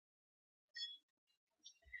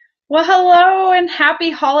Well, hello and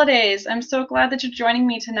happy holidays. I'm so glad that you're joining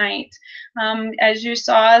me tonight. As you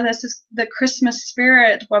saw, this is the Christmas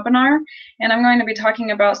Spirit webinar, and I'm going to be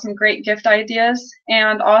talking about some great gift ideas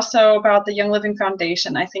and also about the Young Living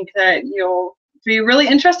Foundation. I think that you'll be really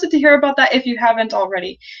interested to hear about that if you haven't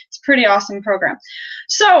already. It's a pretty awesome program.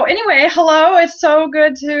 So anyway, hello. It's so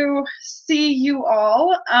good to see you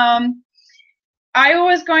all. I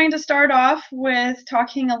was going to start off with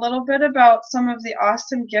talking a little bit about some of the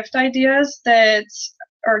awesome gift ideas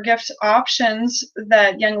or gift options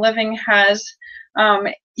that Young Living has.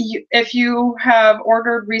 If you have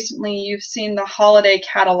ordered recently, you've seen the holiday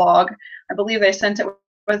catalog. I believe they sent it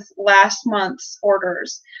with last month's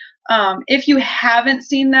orders. If you haven't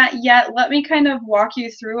seen that yet, let me kind of walk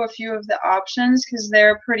you through a few of the options because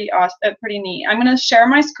they're pretty awesome, pretty neat. I'm going to share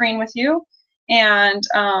my screen with you, and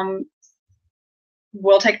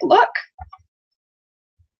we'll take a look.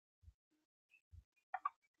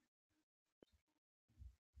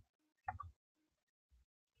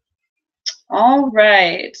 All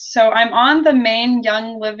right, so I'm on the main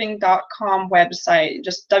youngliving.com website,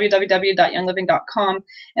 just www.youngliving.com,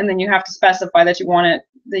 and then you have to specify that you want it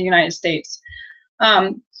the United States.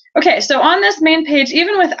 Okay, so on this main page,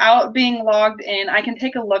 even without being logged in, I can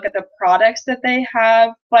take a look at the products that they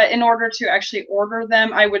have, but in order to actually order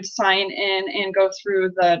them, I would sign in and go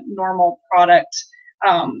through the normal product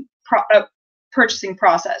purchasing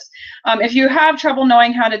process. If you have trouble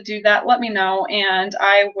knowing how to do that, let me know, and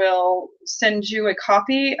I will send you a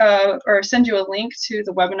copy or send you a link to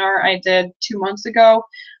the webinar I did 2 months ago.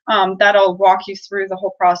 That'll walk you through the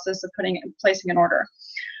whole process of placing an order.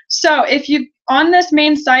 So if you, on this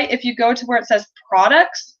main site, if you go to where it says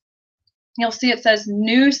products, you'll see it says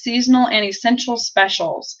new seasonal and essential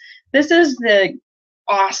specials. This is the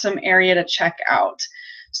awesome area to check out.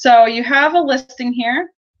 So you have a listing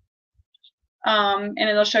here, and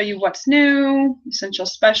it'll show you what's new, essential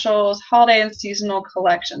specials, holiday and seasonal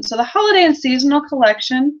collection. So the holiday and seasonal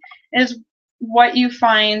collection is what you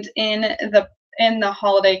find in the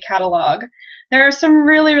holiday catalog. There are some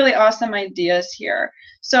really, really awesome ideas here.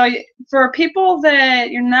 So for people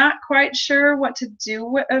that you're not quite sure what to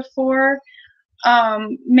do it for,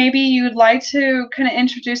 maybe you'd like to kind of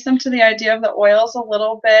introduce them to the idea of the oils a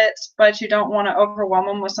little bit, but you don't want to overwhelm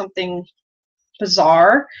them with something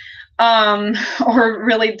bizarre or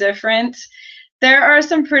really different. There are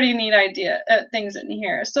some pretty neat things in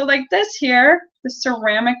here. So like this here, the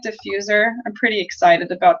ceramic diffuser, I'm pretty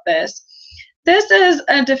excited about this. This is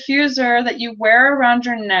a diffuser that you wear around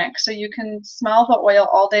your neck so you can smell the oil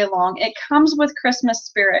all day long. It comes with Christmas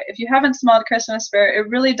Spirit. If you haven't smelled Christmas Spirit, it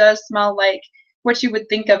really does smell like what you would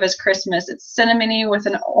think of as Christmas. It's cinnamony with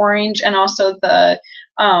an orange and also the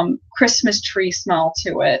Christmas tree smell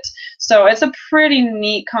to it. So it's a pretty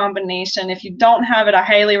neat combination. If you don't have it, I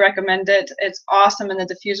highly recommend it. It's awesome in the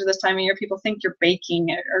diffuser this time of year. People think you're baking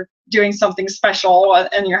it or doing something special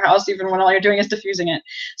in your house, even when all you're doing is diffusing it.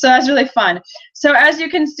 So that's really fun. So as you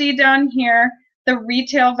can see down here, the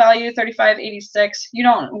retail value $35.86. You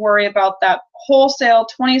don't worry about that. Wholesale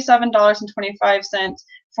 $27.25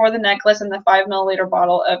 for the necklace and the 5 milliliter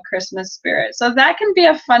bottle of Christmas Spirit. So that can be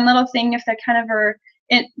a fun little thing if they kind of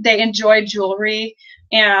they enjoy jewelry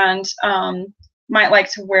and might like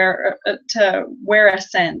to wear a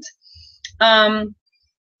scent.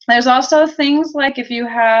 There's also things like if you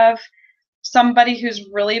have somebody who's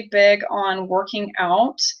really big on working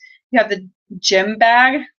out, you have the gym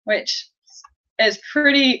bag, which is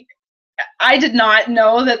pretty. I did not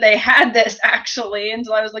know that they had this actually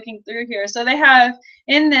until I was looking through here. So they have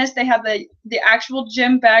in this, they have the actual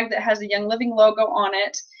gym bag that has the Young Living logo on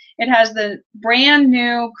it. It has the brand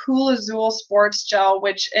new Cool Azul Sports Gel,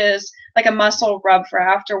 which is like a muscle rub for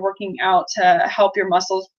after working out to help your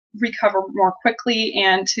muscles recover more quickly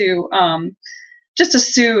and to just to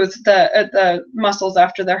soothe the muscles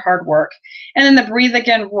after their hard work. And then the Breathe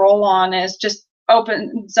Again Roll On is just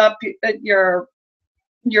opens up your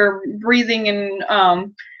breathing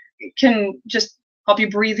and can just help you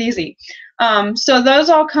breathe easy. So those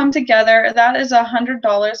all come together. That is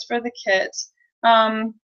 $100 for the kit.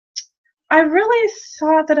 I really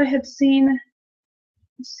thought that I had seen,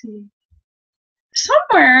 let's see,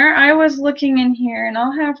 somewhere I was looking in here, and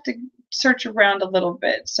I'll have to search around a little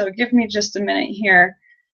bit. So give me just a minute here.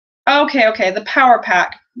 Okay, the Power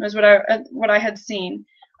Pack was what I had seen.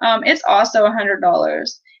 It's also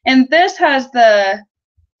 $100, and this has the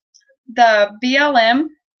BLM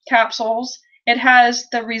capsules. It has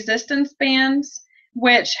the resistance bands,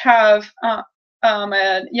 which have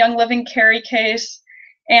a Young Living carry case,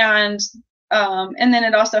 and And then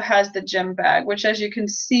it also has the gym bag, which, as you can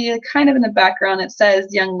see kind of in the background, it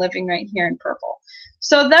says Young Living right here in purple.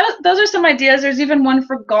 So those are some ideas. There's even one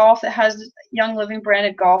for golf that has Young Living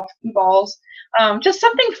branded golf balls. Just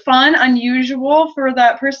something fun, unusual for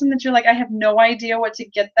that person that you're like, I have no idea what to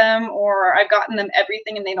get them, or I've gotten them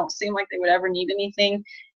everything and they don't seem like they would ever need anything.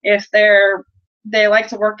 If they like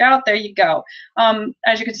to work out, there you go.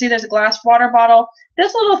 As you can see, there's a glass water bottle.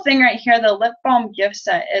 This little thing right here, the lip balm gift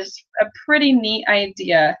set, is a pretty neat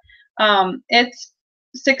idea. It's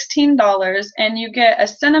 $16, and you get a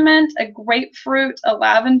cinnamon, a grapefruit, a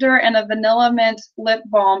lavender, and a vanilla mint lip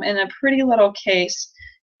balm in a pretty little case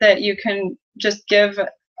that you can just give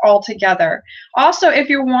all together. Also, if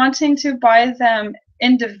you're wanting to buy them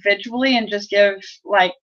individually and just give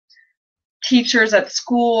like teachers at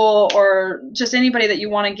school or just anybody that you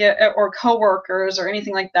want to get, or coworkers or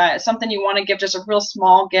anything like that, something you want to give, just a real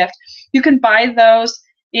small gift, you can buy those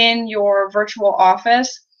in your virtual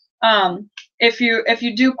office. If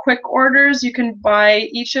you do quick orders, you can buy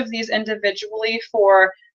each of these individually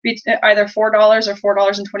for either $4 or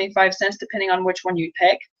 $4.25, depending on which one you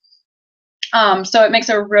pick. So it makes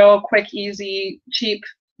a real quick, easy, cheap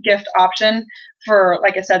gift option for,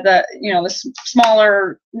 like I said, the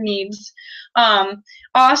smaller needs.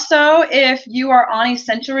 Also, if you are on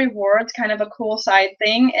Essential Rewards, kind of a cool side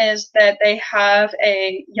thing is that they have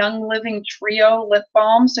a Young Living Trio lip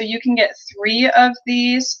balm, so you can get 3 of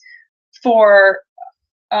these for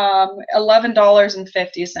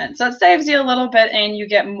 $11.50. So it saves you a little bit, and you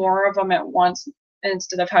get more of them at once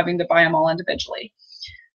instead of having to buy them all individually.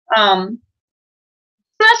 So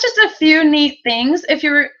that's just a few neat things. If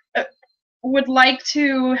you would like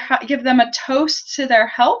to give them a toast to their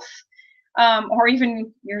health, or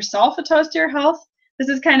even yourself a toast to your health, this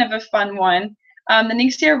is kind of a fun one. The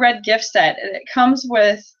Ningxia Red gift set. It comes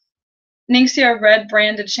with Ningxia Red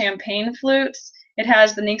branded champagne flutes. It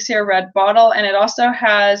has the Ningxia Red bottle, and it also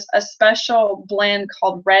has a special blend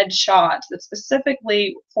called Red Shot that's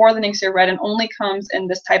specifically for the Ningxia Red and only comes in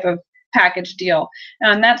this type of package deal,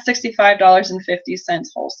 and that's $65.50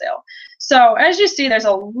 wholesale. So as you see, there's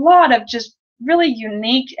a lot of just really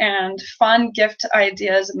unique and fun gift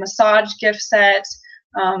ideas, massage gift sets.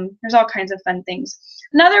 There's all kinds of fun things.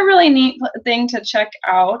 Another really neat thing to check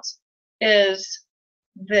out is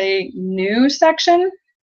the new section.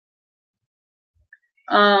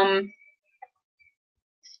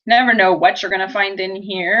 Never know what you're going to find in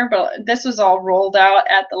here, but this was all rolled out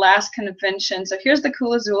at the last convention. So here's the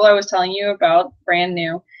Kula Zula I was telling you about, brand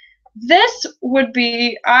new. This would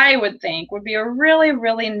be, I would think, would be a really,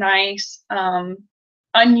 really nice,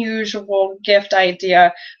 unusual gift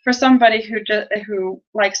idea for somebody who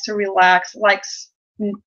likes to relax, likes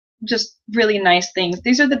just really nice things.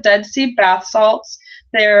 These are the Dead Sea bath salts.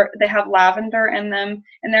 They have lavender in them,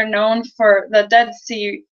 and they're known for, the Dead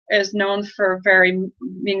Sea is known for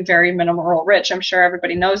being very mineral rich. I'm sure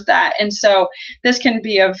everybody knows that. And so this can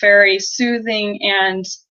be a very soothing and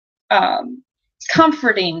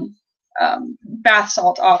comforting bath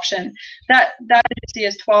salt option. That you see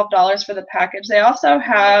is $12 for the package. They also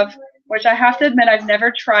have, which I have to admit, I've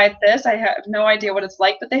never tried this. I have no idea what it's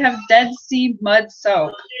like, but they have Dead Sea mud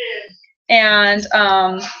soap. And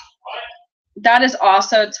that is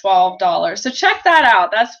also $12. So check that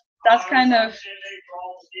out. That's kind of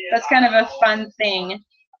a fun thing.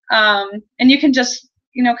 And you can just,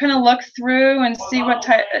 kind of look through and see what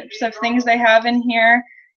types of things they have in here.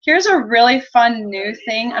 Here's a really fun new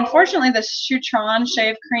thing. Unfortunately, the Shutron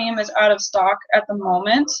shave cream is out of stock at the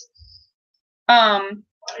moment.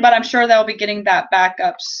 But I'm sure they'll be getting that back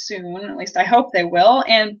up soon. At least I hope they will.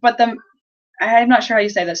 But I'm not sure how you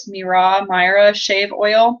say this, Myra shave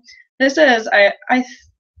oil. This is, I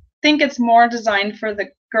think it's more designed for the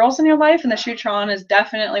girls in your life, and the Shutron is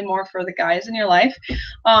definitely more for the guys in your life.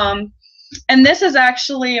 And this is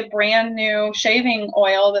actually a brand new shaving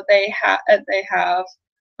oil that they have.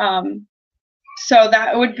 So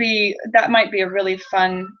that might be a really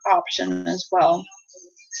fun option as well.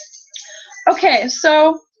 Okay,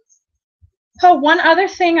 so one other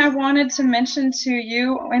thing I wanted to mention to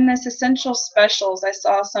you, in this Essential Specials, I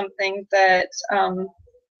saw something that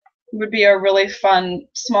would be a really fun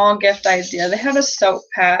small gift idea. They have a soap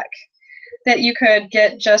pack that you could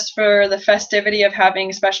get just for the festivity of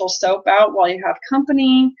having special soap out while you have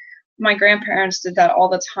company. My grandparents did that all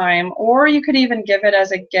the time. Or you could even give it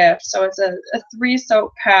as a gift. So it's a 3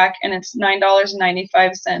 soap pack, and it's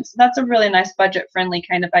 $9.95. That's a really nice budget-friendly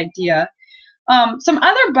kind of idea. Some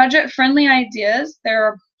other budget-friendly ideas, there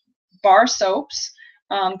are bar soaps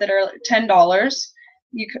that are $10.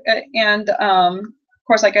 Of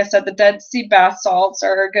course, like I said, the Dead Sea bath salts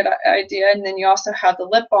are a good idea, and then you also have the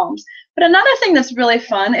lip balms. But another thing that's really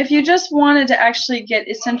fun, if you just wanted to actually get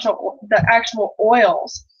the actual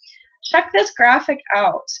oils, check this graphic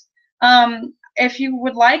out. If you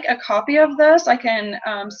would like a copy of this, I can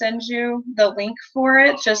send you the link for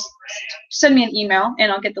it. Just send me an email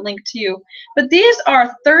and I'll get the link to you. But these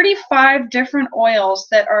are 35 different oils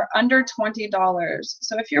that are under $20.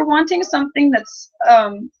 So if you're wanting something that's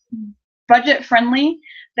budget friendly,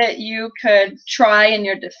 that you could try in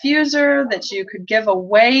your diffuser, that you could give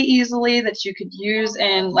away easily, that you could use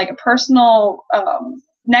in like a personal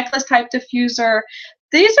necklace type diffuser,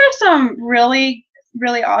 these are some really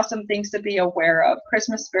awesome things to be aware of.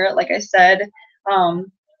 Christmas spirit, like I said,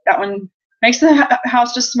 that one makes the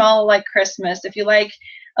house just smell like Christmas. If you like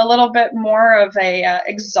a little bit more of a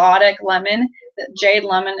exotic lemon, jade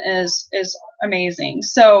lemon is amazing.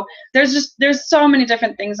 So there's so many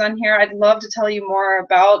different things on here. I'd love to tell you more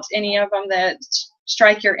about any of them that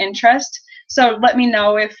strike your interest. So let me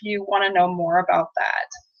know if you want to know more about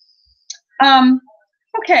that.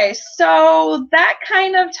 Okay, so that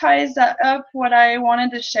kind of ties up what I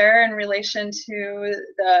wanted to share in relation to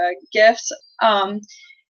the gifts. I'm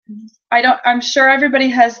sure everybody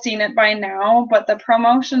has seen it by now, but the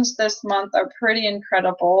promotions this month are pretty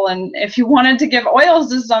incredible. And if you wanted to give oils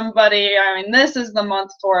to somebody, I mean, this is the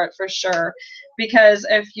month for it for sure. Because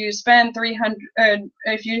if you spend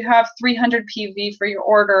if you have 300 PV for your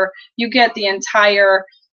order, you get the entire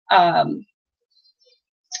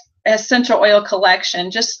essential oil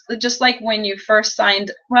collection, just like when you first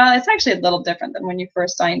signed. Well, it's actually a little different than when you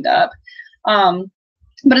first signed up,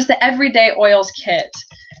 but it's the Everyday Oils kit.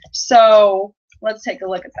 So let's take a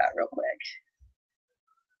look at that real quick.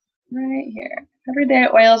 Right here, Everyday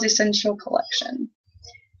Oils Essential Collection.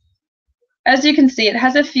 As you can see, it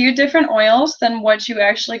has a few different oils than what you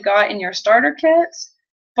actually got in your starter kits,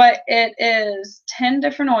 but it is 10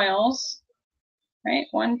 different oils. Right,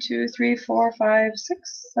 1, 2, 3, 4, 5,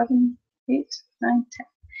 6, 7, 8, 9, 10.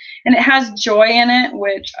 And it has Joy in it,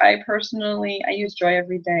 which I use Joy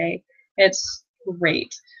every day. It's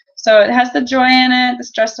great. So it has the Joy in it, the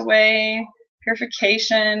Stress Away,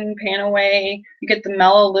 Purification, Pan Away. You get the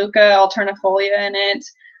Melaleuca Alternifolia in it.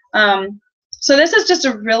 So this is just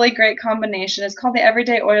a really great combination. It's called the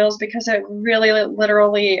Everyday Oils because it really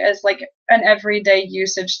literally is like an everyday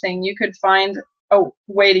usage thing. You could find a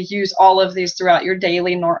way to use all of these throughout your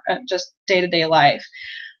daily, just day-to-day life.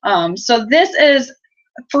 So this is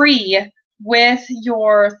free with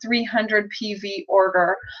your 300 PV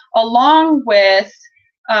order, along with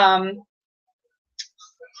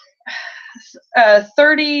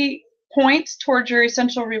 30 points towards your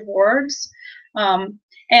Essential Rewards. And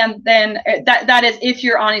then that is if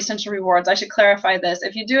you're on Essential Rewards. I should clarify this.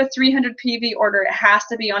 If you do a 300 PV order, it has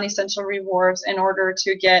to be on Essential Rewards in order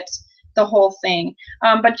to get the whole thing.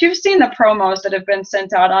 But you've seen the promos that have been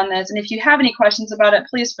sent out on this, and if you have any questions about it,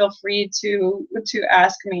 please feel free to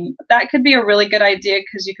ask me. But that could be a really good idea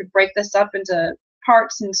because you could break this up into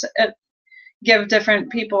parts and give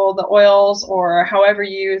different people the oils or however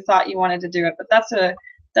you thought you wanted to do it. But that's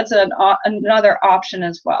another option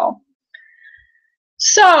as well.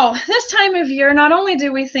 So this time of year, not only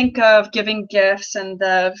do we think of giving gifts and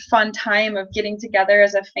the fun time of getting together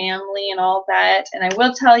as a family and all that, and I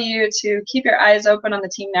will tell you to keep your eyes open on the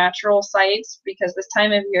Team Natural sites because this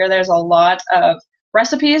time of year there's a lot of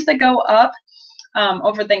recipes that go up.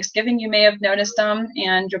 Over Thanksgiving you may have noticed them,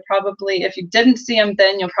 and you'll probably, if you didn't see them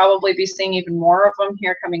then, you'll probably be seeing even more of them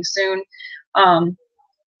here coming soon.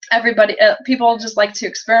 People just like to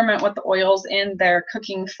experiment with the oils in their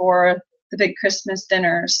cooking for the big Christmas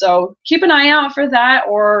dinner. So keep an eye out for that,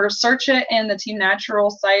 or search it in the Team Natural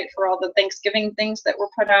site for all the Thanksgiving things that were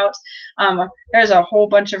put out. There's a whole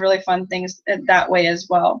bunch of really fun things that way as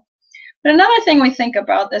well. But another thing we think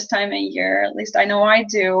about this time of year, at least I know I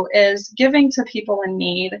do, is giving to people in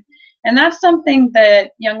need. And that's something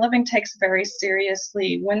that Young Living takes very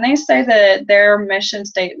seriously. When they say that their mission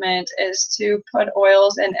statement is to put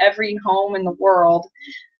oils in every home in the world,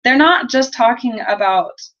 they're not just talking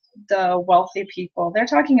about the wealthy people, they're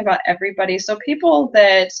talking about everybody. So people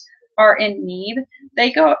that are in need,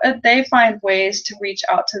 they find ways to reach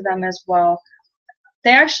out to them as well.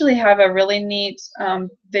 They actually have a really neat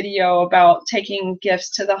video about taking gifts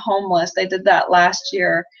to the homeless. They did that last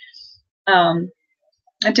year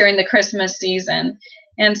during the Christmas season.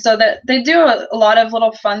 And so that they do a lot of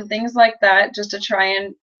little fun things like that just to try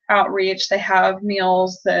and outreach. They have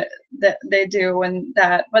meals that they do and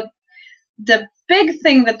that. But the big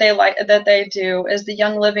thing that they do is the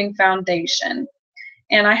Young Living Foundation.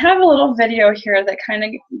 And I have a little video here that kind of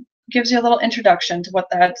gives you a little introduction to what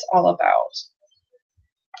that's all about.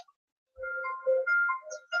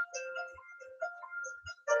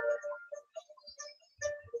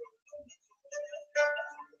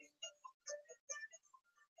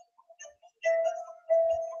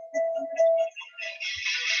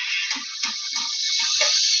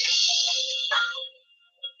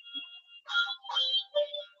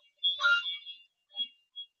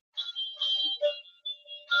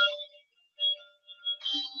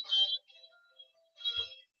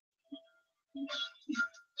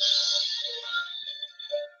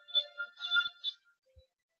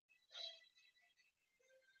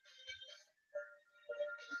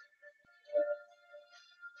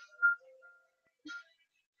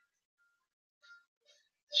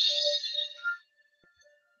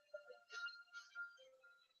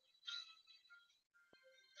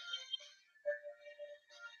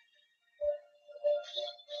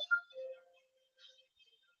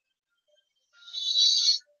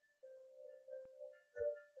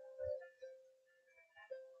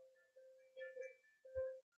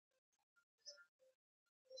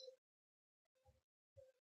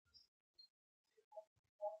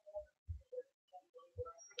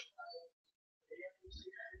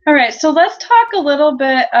 All right, so let's talk a little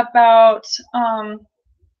bit about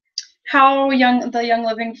how the Young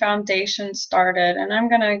Living Foundation started. And I'm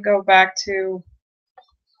going to go back to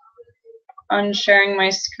unsharing my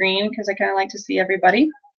screen because I kind of like to see everybody.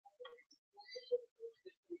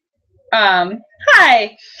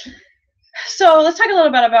 Hi. So let's talk a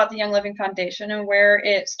little bit about the Young Living Foundation and where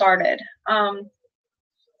it started.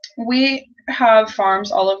 We have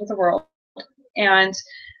farms all over the world, and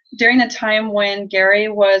during the time when Gary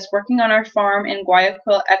was working on our farm in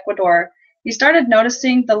Guayaquil, Ecuador, he started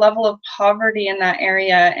noticing the level of poverty in that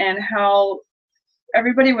area and how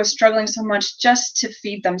everybody was struggling so much just to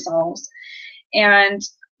feed themselves. And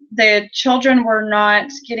the children were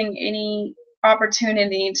not getting any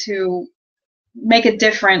opportunity to make a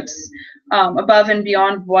difference above and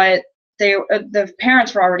beyond what the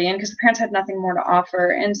parents were already in, because the parents had nothing more to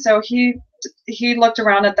offer. And so he looked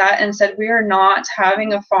around at that and said, we are not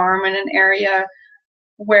having a farm in an area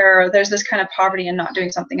where there's this kind of poverty and not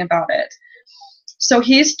doing something about it. So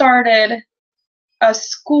he started a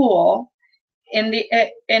school in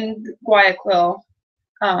Guayaquil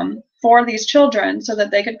for these children so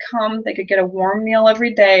that they could come, they could get a warm meal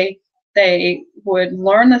every day, they would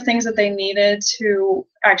learn the things that they needed to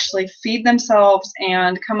actually feed themselves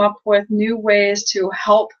and come up with new ways to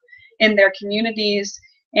help in their communities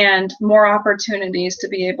and more opportunities to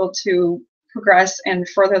be able to progress and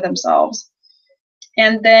further themselves.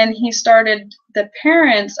 And then he started, the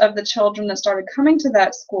parents of the children that started coming to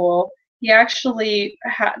that school, he actually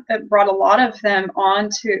brought a lot of them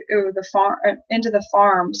onto the farm, into the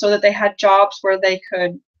farm, so that they had jobs where they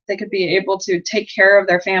could be able to take care of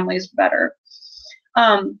their families better.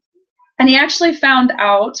 And he actually found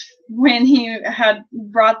out when he had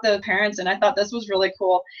brought the parents in, I thought this was really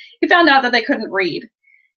cool, he found out that they couldn't read.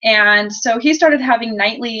 And so he started having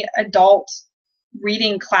nightly adult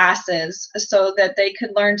reading classes so that they could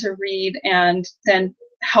learn to read and then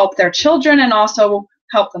help their children and also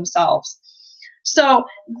help themselves. So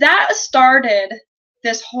that started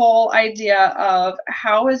this whole idea of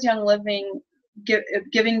how is Young Living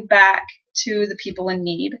giving back to the people in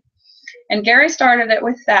need. And Gary started it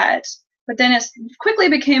with that, but then it quickly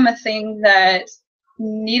became a thing that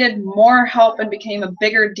needed more help and became a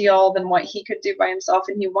bigger deal than what he could do by himself,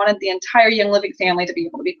 and he wanted the entire Young Living family to be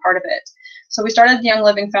able to be part of it. So we started the Young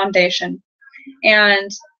Living Foundation, and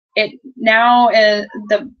it now is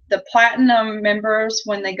the platinum members,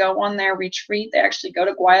 when they go on their retreat, they actually go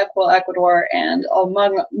to Guayaquil, Ecuador, and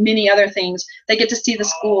among many other things, they get to see the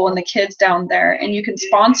school and the kids down there. And you can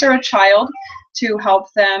sponsor a child to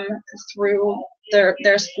help them through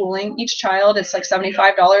their schooling. Each child, it's like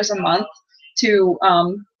 $75 a month to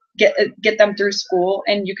get them through school,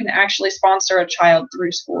 and you can actually sponsor a child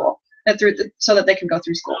through school, so that they can go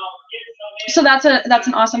through school. So that's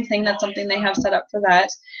an awesome thing. That's something they have set up for that.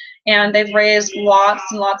 And they've raised lots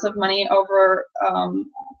and lots of money over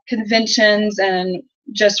conventions and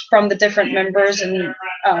just from the different members and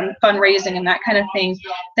fundraising and that kind of thing.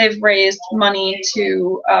 They've raised money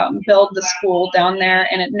to build the school down there,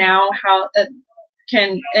 and it now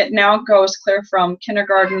goes clear from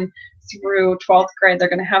kindergarten through 12th grade. They're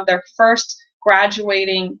going to have their first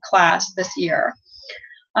graduating class this year.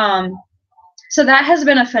 So that has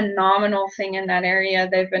been a phenomenal thing in that area.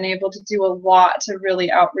 They've been able to do a lot to really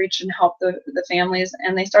outreach and help the families.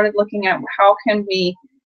 And they started looking at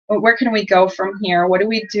where can we go from here? What do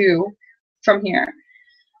we do from here?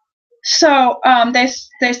 So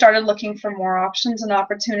they started looking for more options and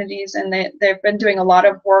opportunities, and they've been doing a lot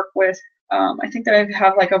of work with, I think they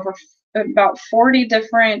have like about 40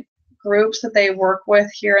 different groups that they work with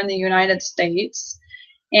here in the United States.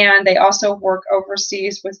 And they also work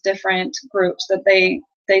overseas with different groups that they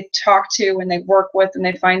talk to and they work with, and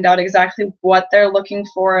they find out exactly what they're looking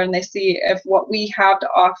for, and they see if what we have to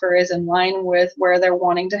offer is in line with where they're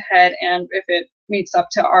wanting to head and if it meets up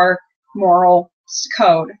to our moral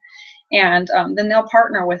code. And then they'll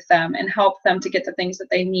partner with them and help them to get the things that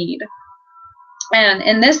they need. And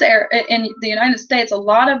in this area, in the United States, a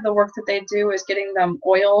lot of the work that they do is getting them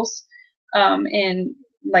oils in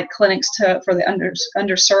like clinics for the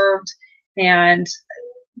underserved, and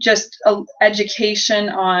just education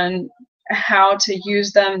on how to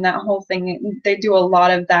use them, that whole thing. They do a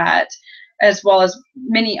lot of that, as well as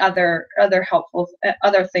many other helpful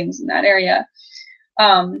other things in that area.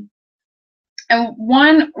 And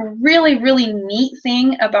one really, really neat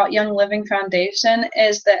thing about Young Living Foundation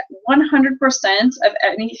is that 100% of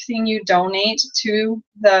anything you donate to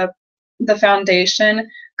the foundation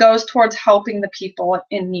goes towards helping the people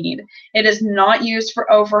in need. It is not used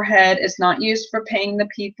for overhead. It's not used for paying the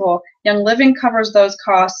people. Young Living covers those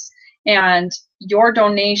costs, and your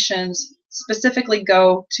donations specifically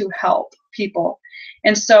go to help people.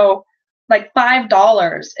 And so like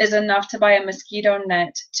 $5 is enough to buy a mosquito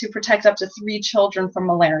net to protect up to 3 children from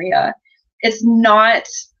malaria. It's not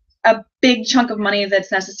a big chunk of money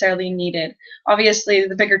that's necessarily needed. Obviously,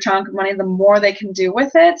 the bigger chunk of money, the more they can do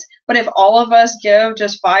with it. But if all of us give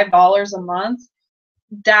just $5 a month,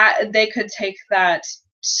 that they could take that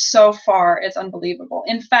so far. It's unbelievable.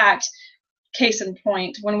 In fact, case in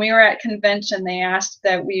point, when we were at convention, they asked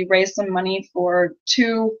that we raise some money for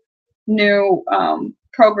 2 new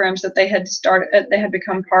programs that they had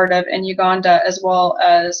become part of in Uganda, as well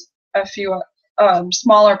as a few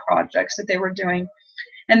smaller projects that they were doing.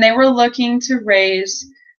 And they were looking to raise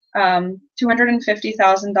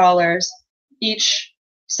 $250,000 each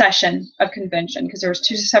session of convention, because there was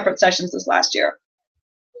 2 separate sessions this last year.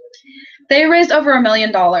 They raised over $1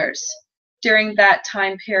 million during that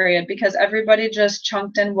time period because everybody just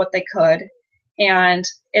chunked in what they could, and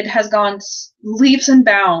it has gone leaps and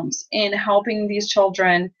bounds in helping these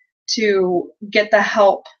children to get the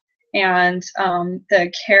help and the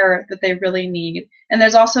care that they really need. And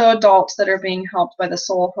there's also adults that are being helped by the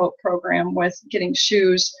Soul Hope program with getting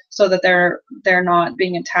shoes so that they're not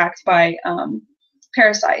being attacked by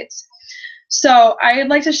parasites. So I'd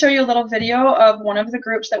like to show you a little video of one of the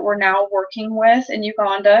groups that we're now working with in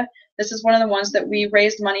Uganda. This is one of the ones that we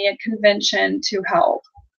raised money at convention to help.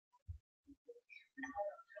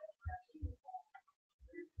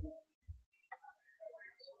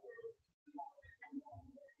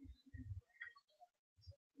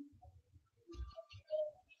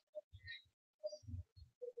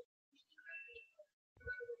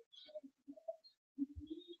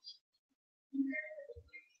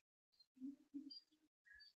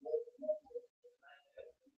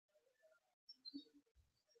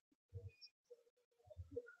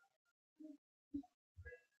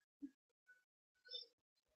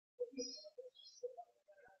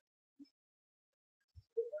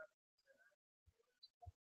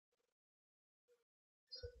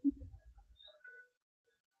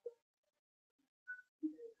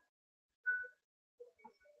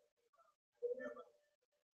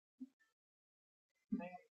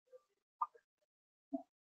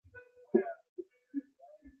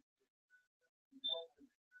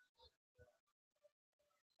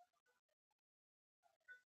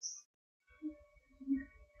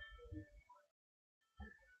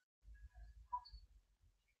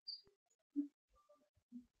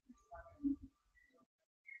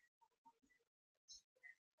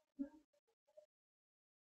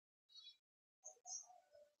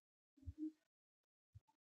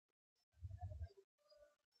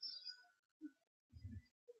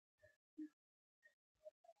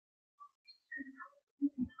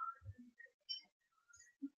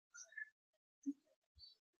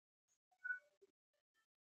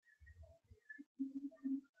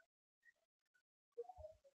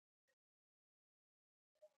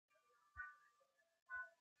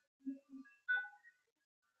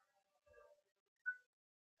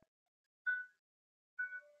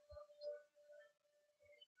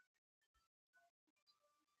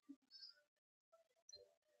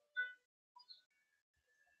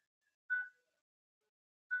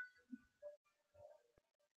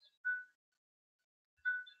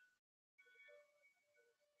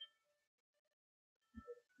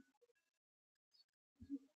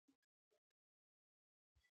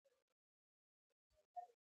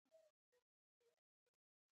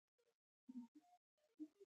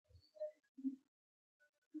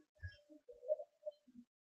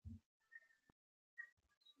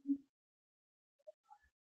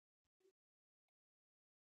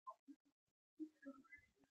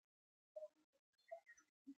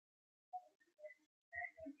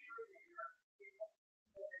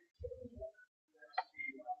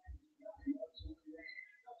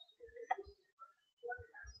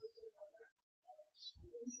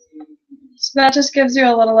 So that just gives you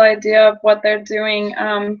a little idea of what they're doing.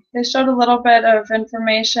 They showed a little bit of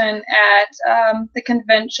information at the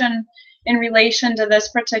convention in relation to this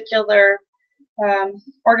particular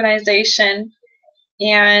organization,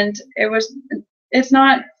 and it's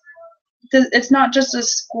not just a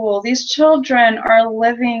school. These children are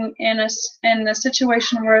living in a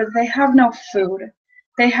situation where they have no food.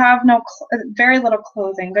 They have very little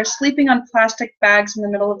clothing. They're sleeping on plastic bags in the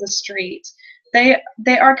middle of the street. They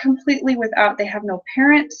are completely without. They have no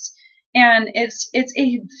parents, and they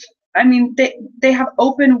have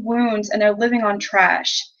open wounds and they're living on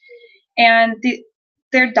trash, and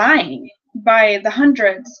they're dying by the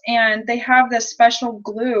hundreds, and they have this special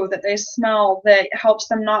glue that they smell that helps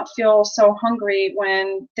them not feel so hungry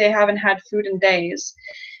when they haven't had food in days.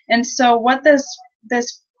 And so what this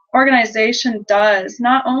organization does,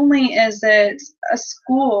 not only is it a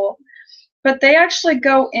school, but they actually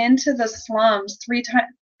go into the slums 3 times.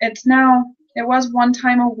 It was 1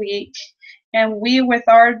 time a week, and we, with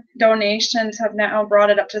our donations, have now brought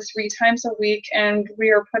it up to 3 times a week, and we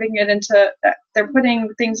are putting it into, they're putting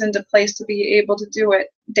things into place to be able to do it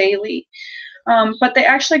daily. But they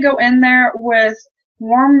actually go in there with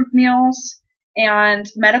warm meals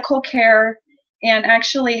and medical care, and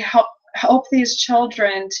actually help these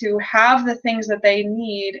children to have the things that they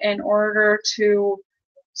need in order to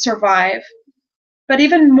survive. But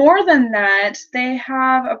even more than that, they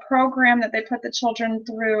have a program that they put the children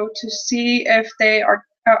through to see if they are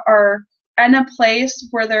in a place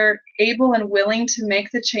where they're able and willing to make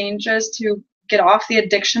the changes to get off the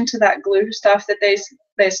addiction to that glue stuff that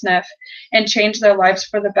they sniff and change their lives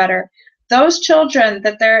for the better. Those children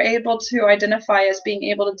that they're able to identify as being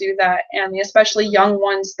able to do that, and the especially young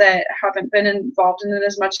ones that haven't been involved in it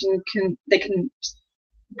as much, and they can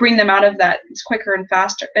bring them out of that quicker and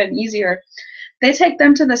faster and easier. They take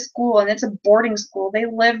them to the school, and it's a boarding school. They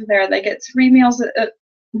live there. They get 3 meals,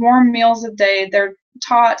 warm meals a day. They're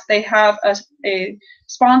taught. They have a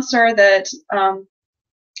sponsor that,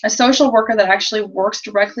 a social worker that actually works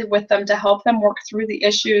directly with them to help them work through the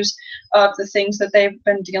issues of the things that they've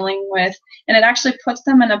been dealing with. And it actually puts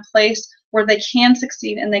them in a place where they can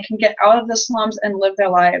succeed and they can get out of the slums and live their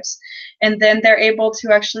lives. And then they're able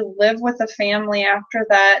to actually live with a family after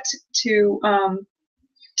that,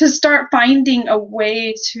 to start finding a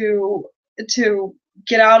way to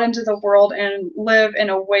get out into the world and live in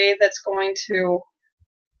a way that's going to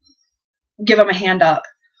give them a hand up.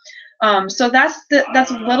 So that's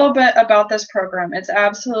a little bit about this program. It's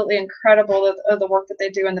absolutely incredible, the work that they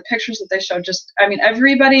do, and the pictures that they show. Just, I mean,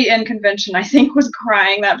 everybody in convention, I think, was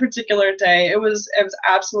crying that particular day. It was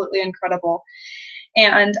absolutely incredible.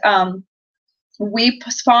 And we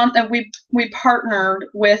partnered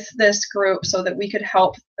with this group so that we could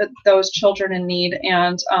help those children in need,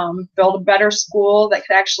 and build a better school that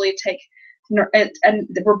could actually take it. And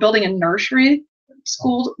we're building a nursery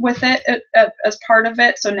school with it as part of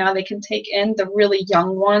it, so now they can take in the really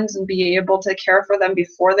young ones and be able to care for them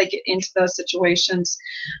before they get into those situations.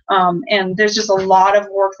 And there's just a lot of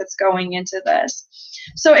work that's going into this.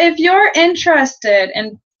 So if you're interested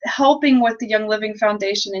in helping with the Young Living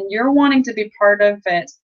Foundation and you're wanting to be part of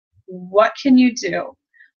it, what can you do?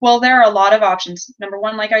 Well, there are a lot of options. Number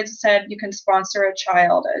one, like I said, you can sponsor a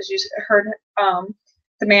child. As you heard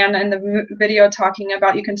the man in the video talking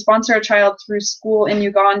about, you can sponsor a child through school in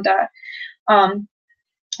Uganda.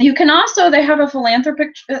 You can also, they have a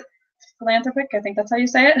philanthropic, I think that's how you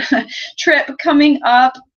say it, trip coming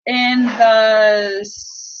up in the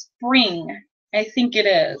spring, I think it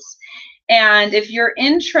is. And if you're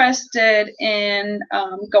interested in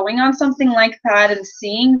going on something like that and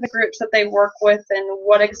seeing the groups that they work with and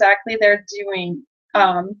what exactly they're doing,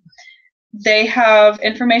 they have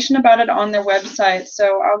information about it on their website.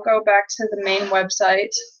 So I'll go back to the main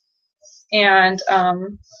website, and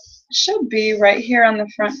it should be right here on the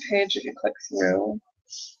front page if you click through.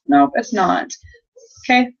 Nope, it's not.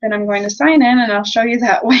 Okay, then I'm going to sign in and I'll show you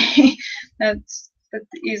that way. That's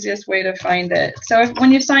the easiest way to find it. So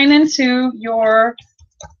when you sign into your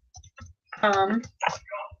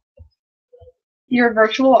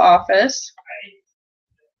virtual office,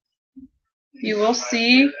 you will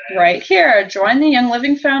see right here, join the Young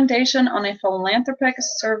Living Foundation on a philanthropic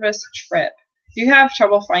service trip. If you have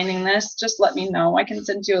trouble finding this, just let me know. I can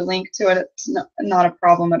send you a link to it. It's not a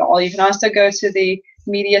problem at all. You can also go to the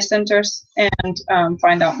media centers and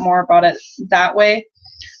find out more about it that way.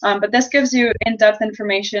 But this gives you in-depth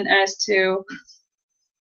information as to,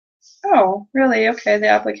 oh, really? Okay, the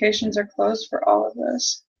applications are closed for all of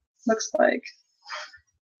this, looks like.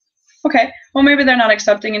 Okay, well, maybe they're not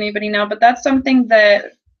accepting anybody now, but that's something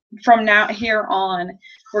that from here on,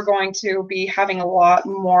 we're going to be having a lot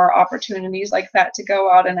more opportunities like that to go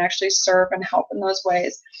out and actually serve and help in those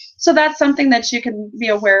ways. So that's something that you can be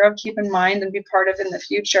aware of, keep in mind, and be part of in the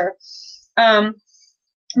future.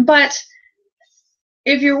 But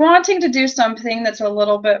if you're wanting to do something that's a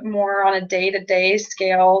little bit more on a day-to-day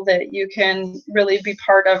scale that you can really be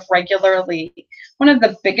part of regularly, one of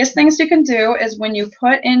the biggest things you can do is when you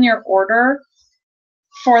put in your order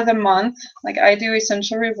for the month, like I do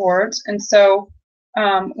Essential Rewards, and so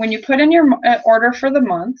when you put in your order for the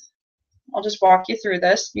month, I'll just walk you through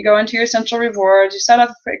this. You go into your Essential Rewards, you set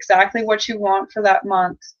up exactly what you want for that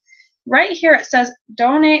month. Right here it says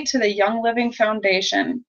donate to the Young Living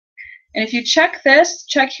Foundation. And if you check this,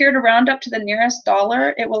 check here to round up to the nearest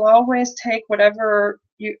dollar, it will always take whatever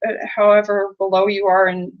you, however below you are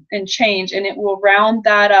in change, and it will round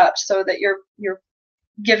that up so that you're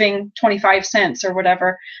giving 25 cents or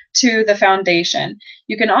whatever to the foundation.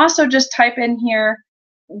 You can also just type in here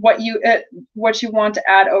what you want to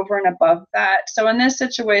add over and above that. So in this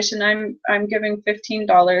situation, I'm giving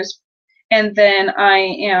 $15, and then I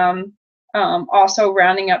am also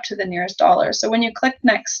rounding up to the nearest dollar. So when you click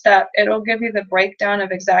next step, it'll give you the breakdown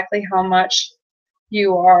of exactly how much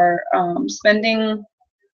you are spending,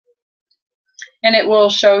 and it will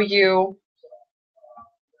show you.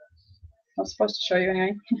 I was supposed to show you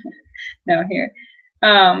anyway. No, here.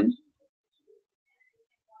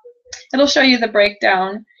 It'll show you the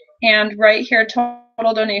breakdown, and right here,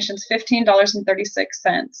 total donations,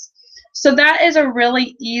 $15.36. So that is a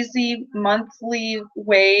really easy monthly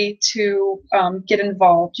way to get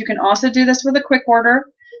involved. You can also do this with a quick order.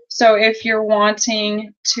 So if you're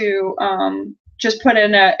wanting to just put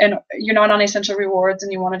in you're not on Essential Rewards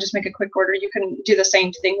and you want to just make a quick order, you can do the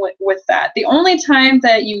same thing with that. The only time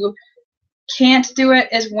that you can't do it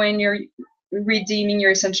is when you're redeeming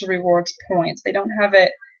your Essential Rewards points. They don't have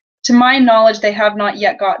it, to my knowledge, they have not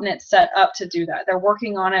yet gotten it set up to do that. They're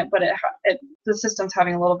working on it, but the system's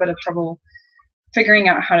having a little bit of trouble figuring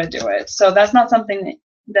out how to do it. So that's not something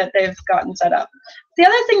that they've gotten set up. The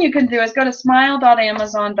other thing you can do is go to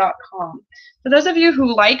smile.amazon.com. For those of you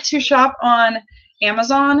who like to shop on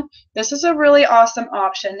Amazon, this is a really awesome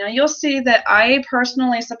option. Now you'll see that I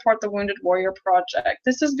personally support the Wounded Warrior Project.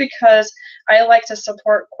 This is because I like to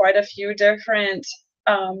support quite a few different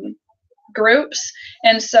groups,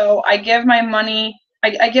 and so I give my money.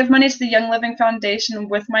 I give money to the Young Living Foundation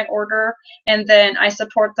with my order, and then I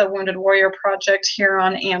support the Wounded Warrior Project here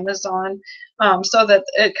on Amazon, so that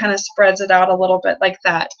it kind of spreads it out a little bit like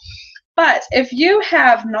that. But if you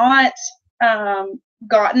have not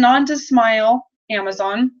gotten onto Smile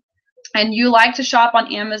Amazon and you like to shop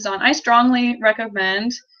on Amazon, I strongly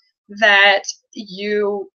recommend that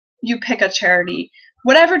you pick a charity.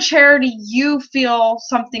 Whatever charity you feel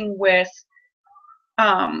something with,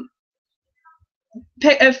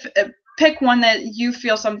 pick one that you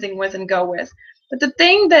feel something with and go with. But the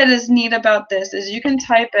thing that is neat about this is you can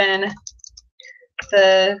type in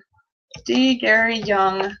the D. Gary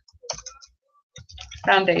Young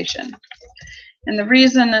Foundation. And the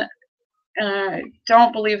reason I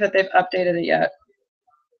don't believe that they've updated it yet.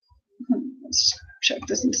 Let's check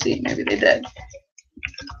this and see. Maybe they did.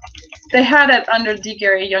 They had it under D.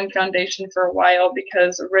 Gary Young Foundation for a while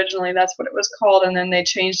because originally that's what it was called, and then they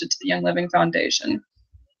changed it to the Young Living Foundation.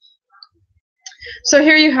 So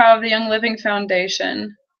here you have the Young Living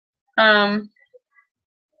Foundation. Now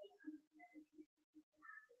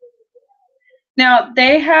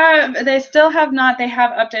they have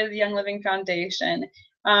updated the Young Living Foundation.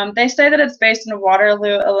 They say that it's based in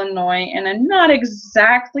Waterloo, Illinois, and I'm not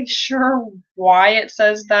exactly sure why it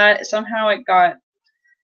says that. Somehow it got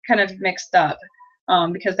kind of mixed up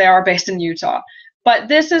because they are based in Utah. But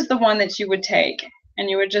this is the one that you would take, and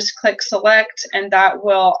you would just click select, and that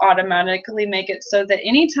will automatically make it so that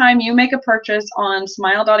anytime you make a purchase on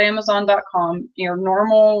smile.amazon.com, your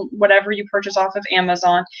normal whatever you purchase off of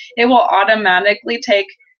Amazon, it will automatically take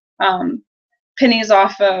pennies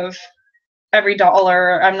off of every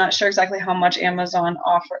dollar. I'm not sure exactly how much Amazon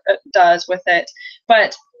does with it,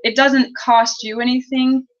 but it doesn't cost you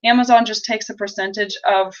anything. Amazon just takes a percentage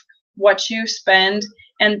of what you spend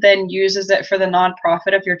and then uses it for the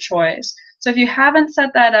nonprofit of your choice. So if you haven't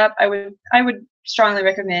set that up, I would strongly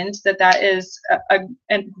recommend that is a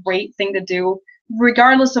great thing to do,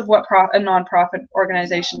 regardless of what a nonprofit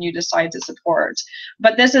organization you decide to support.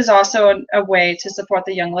 But this is also a way to support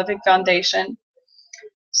the Young Living Foundation.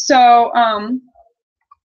 So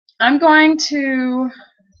I'm going to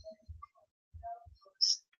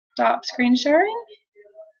stop screen sharing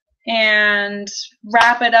and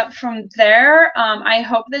wrap it up from there. I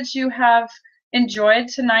hope that you have enjoyed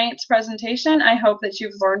tonight's presentation. I hope that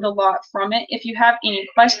you've learned a lot from it. If you have any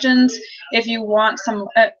questions, if you want some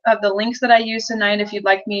of the links that I used tonight, if you'd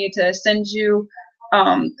like me to send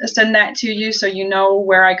that to you so you know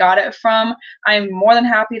where I got it from, I'm more than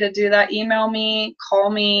happy to do that. Email me, call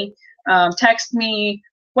me, text me,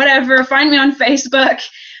 whatever. Find me on Facebook,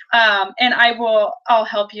 and I'll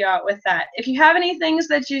help you out with that. If you have any things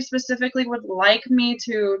that you specifically would like me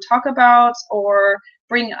to talk about or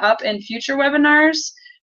bring up in future webinars,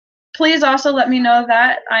 please also let me know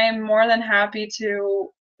that. I am more than happy to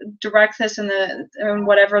direct this in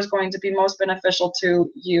whatever is going to be most beneficial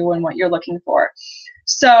to you and what you're looking for.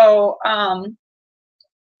 So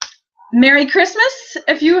Merry Christmas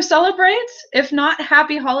if you celebrate. If not,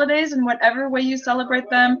 happy holidays in whatever way you celebrate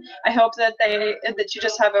them. I hope that you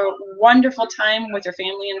just have a wonderful time with your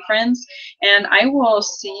family and friends, and I will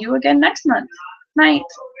see you again next month. Night.